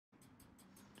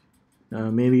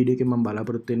මේ වීඩියෝ එකේ මම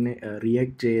බලාපොරොත්තු වෙන්නේ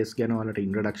React.js ගැන ඔයාලට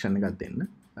ඉන්ට්‍රොඩක්ෂන් එකක් දෙන්න.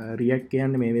 React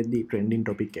කියන්නේ මේ වෙද්දි ට්‍රෙන්ඩින්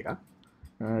ටොපික් එකක්.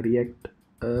 React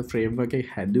ෆ්‍රේම්වර්ක් එක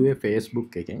හැදුවේ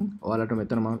Facebook එකෙන්. ඔයාලට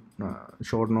මෙතන මම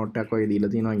ෂෝට් නෝට් එකක් වගේ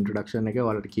දීලා තියෙනවා ඉන්ට්‍රොඩක්ෂන් එක.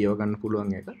 ඔයාලට කියව ගන්න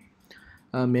පුළුවන් එක.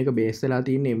 මේක බේස් වෙලා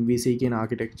තියෙන්නේ MVC කියන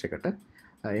ආකිටෙක්චර් එකට.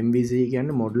 MVC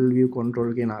කියන්නේ model view control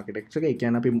කියන ආකිටෙක්චර් එක. ඒ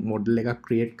කියන්නේ අපි model එකක්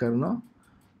create කරනවා.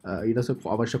 ඊට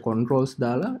පස්සේ අවශ්‍ය controls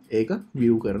දාලා ඒක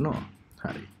view කරනවා.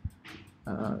 හරි.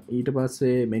 ඊට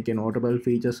පස්සේ මේක නෝටබල්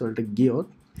ෆීචර්ස් වලට ගියොත්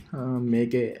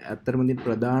මේක ඇත්තටම තියෙන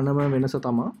ප්‍රධානම වෙනස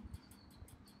තමයි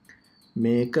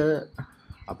මේක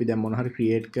අපි දැන් මොන හරි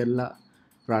ක්‍රියේට් කරලා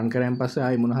රන් කරාන් පස්සේ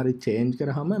ආයි මොන හරි චේන්ජ්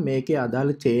කරාම මේකේ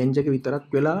අදාළ චේන්ජ් එක විතරක්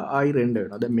වෙලා ආයි රෙන්ඩර්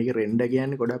වෙනවා. දැන් මේක රෙන්ඩර්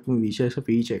කියන්නේ ගොඩක්ම විශේෂ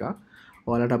ෆීචර් එකක්.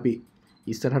 ඔයාලට අපි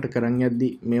ඉස්සරහට කරන් යද්දි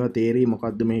මේව තේරෙයි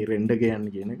මොකද්ද මේ රෙන්ඩර්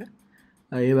කියන්නේ කියන එක.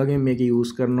 ඒ වගේම මේක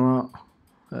යූස් කරනවා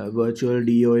virtual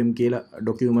DOM කියලා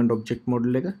document object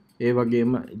model එක. ඒ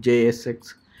වගේම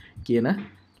JSX කියන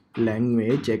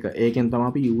language එක. ඒකෙන් තමයි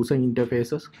අපි user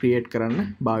interfaces create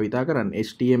කරන්න භාවිතා කරන්නේ.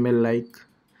 HTML like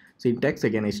syntax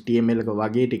එක කියන්නේ HTML එක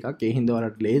වගේ ටිකක්. ඒ හින්දා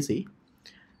ඔයාලට ලේසි.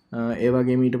 ඒ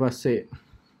වගේම ඊට පස්සේ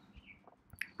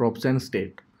props and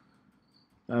state.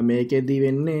 මේකෙදී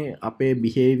වෙන්නේ අපේ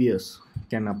behaviors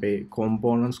කියන්නේ අපේ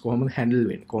components කොහොමද handle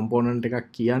වෙන්නේ. component එකක්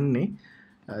කියන්නේ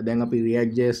දැන් අපි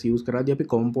React.js use කරද්දී අපි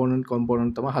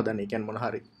component තමයි හදන්නේ. කියන්නේ මොන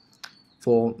හරි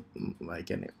form ඒ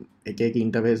කියන්නේ එක එක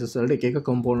interfaces වලට එක එක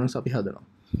components අපි හදනවා.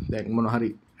 දැන් මොන හරි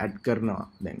add කරනවා.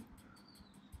 දැන්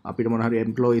අපිට මොන හරි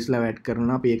employees ලා add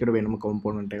කරනවා. අපි ඒකට වෙනම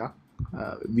component එකක්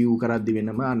view කරද්දී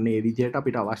වෙනම අන්න ඒ විදිහට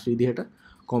අපිට අවශ්‍ය විදිහට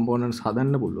components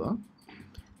හදන්න පුළුවන්.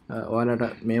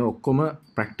 ඔයාලට මේ ඔක්කොම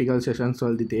practical sessions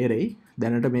වලදී තේරෙයි.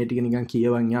 දැනට මේ ටික නිකන්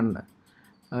කියවන් යන්න.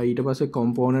 ඊට පස්සේ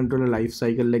component වල life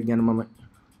cycle එක ගැන මම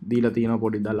දීලා තියෙනවා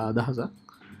පොඩි දලා අදහසක්.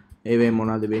 ඒවෙන්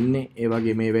මොනවද වෙන්නේ? ඒ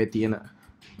වගේ මේවේ තියෙන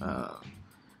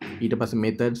ඊට පස්සේ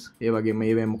methods ඒ වගේ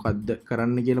මේවෙන් මොකද්ද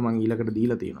කරන්න කියලා මම ඊළඟට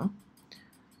දීලා තියෙනවා.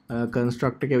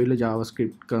 construct එක ඇවිල්ලා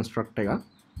javascript construct එකක්.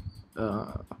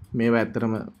 මේවා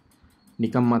ඇත්තටම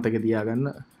නිකම් මතක තියාගන්න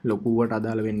ලොකුවට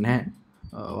අදාළ වෙන්නේ නැහැ.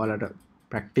 ඔයාලට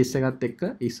practice එකත් එක්ක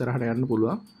ඉස්සරහට යන්න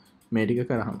පුළුවන් මේ ටික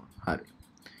කරාම. හරි.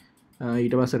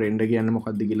 ඊට පස්සේ render කියන්නේ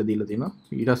මොකක්ද කියලා දීලා තියෙනවා.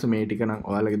 ඊට පස්සේ මේ ටික නම්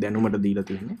ඔයාලගේ දැනුමට දීලා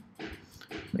තියෙන්නේ.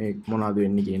 මේ මොනවද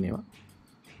වෙන්නේ කියන ඒවා.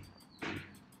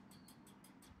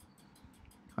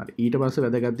 හරි. ඊට පස්සේ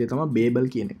වැදගත් දේ තමයි babel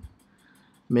කියන එක.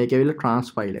 මේක ඇවිල්ලා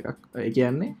transpile එකක්. ඒ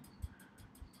කියන්නේ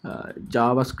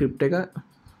JavaScript එක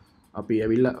අපි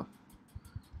ඇවිල්ලා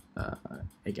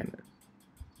ඒ කියන්නේ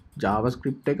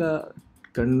JavaScript එක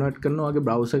කන්වර්ට් කරනවා වගේ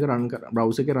browser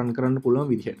එක run කරන්න පුළුවන්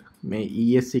විදිහට. මේ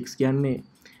ES6 කියන්නේ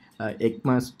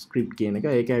ECMAScript කියන එක.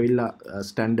 ඒක ඇවිල්ලා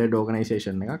standard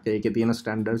organization එකක්. ඒකේ තියෙන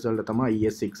standards වලට තමයි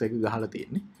ES6 එක ගහලා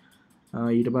තියෙන්නේ.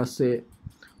 ඊට පස්සේ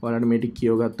ඔයාලට මේ ටික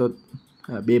කියව ගත්තොත්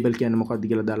babel කියන්නේ මොකක්ද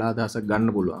කියලා දලා අදහසක්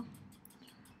ගන්න පුළුවන්.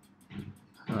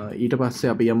 ඊට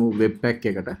පස්සේ අපි යමු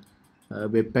webpack එකට.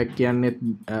 webpack කියන්නේ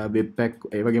webpack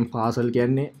ඒ වගේම parcel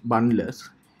කියන්නේ bundlers.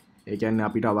 ඒ කියන්නේ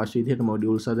අපිට අවශ්‍ය විදිහට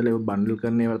modules හදලා ඒක bundle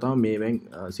කරන ඒවා තමයි මේවෙන්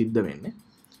සිද්ධ වෙන්නේ.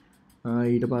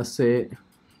 ඊට පස්සේ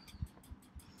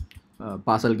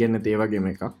parcel කියන්නේ ඒ වගේම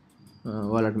එකක්.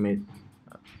 ඔයාලට මේ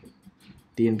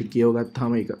TNT කියව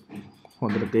ගත්තාම ඒක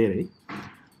හොඳට තේරෙයි.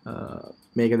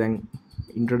 මේක දැන්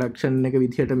introduction එක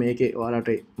විදිහට මේකේ ඔයාලට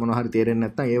මොනවා හරි තේරෙන්නේ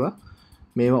නැත්නම් ඒවා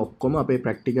මේවා ඔක්කොම අපේ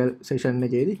practical session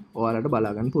එකේදී ඔයාලට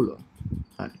බලා ගන්න පුළුවන්.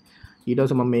 හරි. ඊට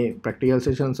පස්සේ මම මේ practical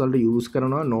sessions වලට use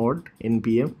කරනවා Node,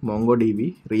 npm, mongodb,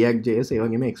 React.js ඒ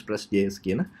වගේම express.js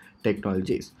කියන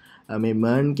technologies. මේ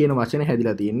MERN කියන වචනේ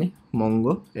හැදිලා තියෙන්නේ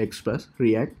Mongo, Express,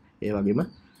 React ඒ වගේම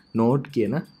Node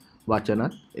කියන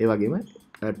වචනත් ඒ වගේම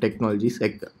technologies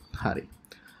එක්ක. හරි.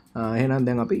 එහෙනම්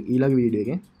දැන් අපි ඊළඟ වීඩියෝ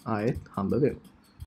එකෙන් ආයෙත් හම්බ වෙමු.